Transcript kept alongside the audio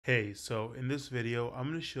Hey, so in this video, I'm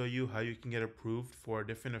going to show you how you can get approved for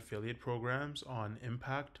different affiliate programs on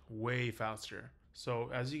Impact way faster. So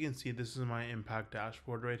as you can see, this is my Impact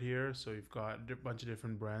dashboard right here. So you've got a bunch of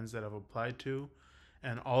different brands that I've applied to,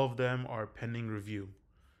 and all of them are pending review.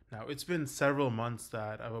 Now, it's been several months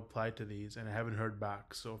that I've applied to these and I haven't heard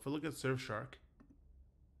back. So if I look at Surfshark,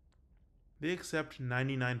 they accept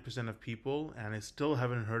 99% of people, and I still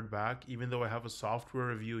haven't heard back, even though I have a software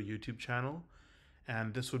review YouTube channel,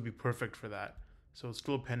 and this would be perfect for that. So it's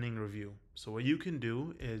still pending review. So what you can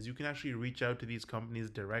do is you can actually reach out to these companies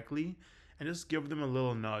directly and just give them a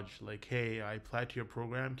little nudge like, hey, I applied to your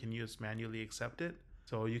program. Can you just manually accept it?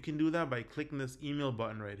 So you can do that by clicking this email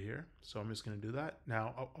button right here. So I'm just going to do that.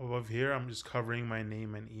 Now above here, I'm just covering my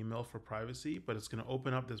name and email for privacy, but it's going to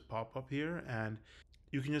open up this pop-up here, and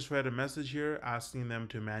you can just write a message here asking them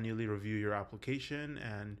to manually review your application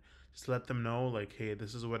and just let them know like, hey,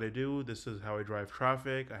 this is what I do, this is how I drive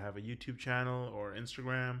traffic, I have a YouTube channel or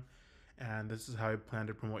Instagram, and this is how I plan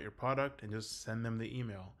to promote your product, and just send them the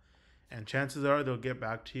email. And chances are they'll get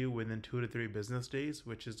back to you within 2 to 3 business days,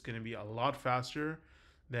 which is going to be a lot faster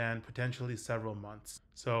than potentially several months.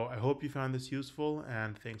 So I hope you found this useful,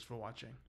 and thanks for watching.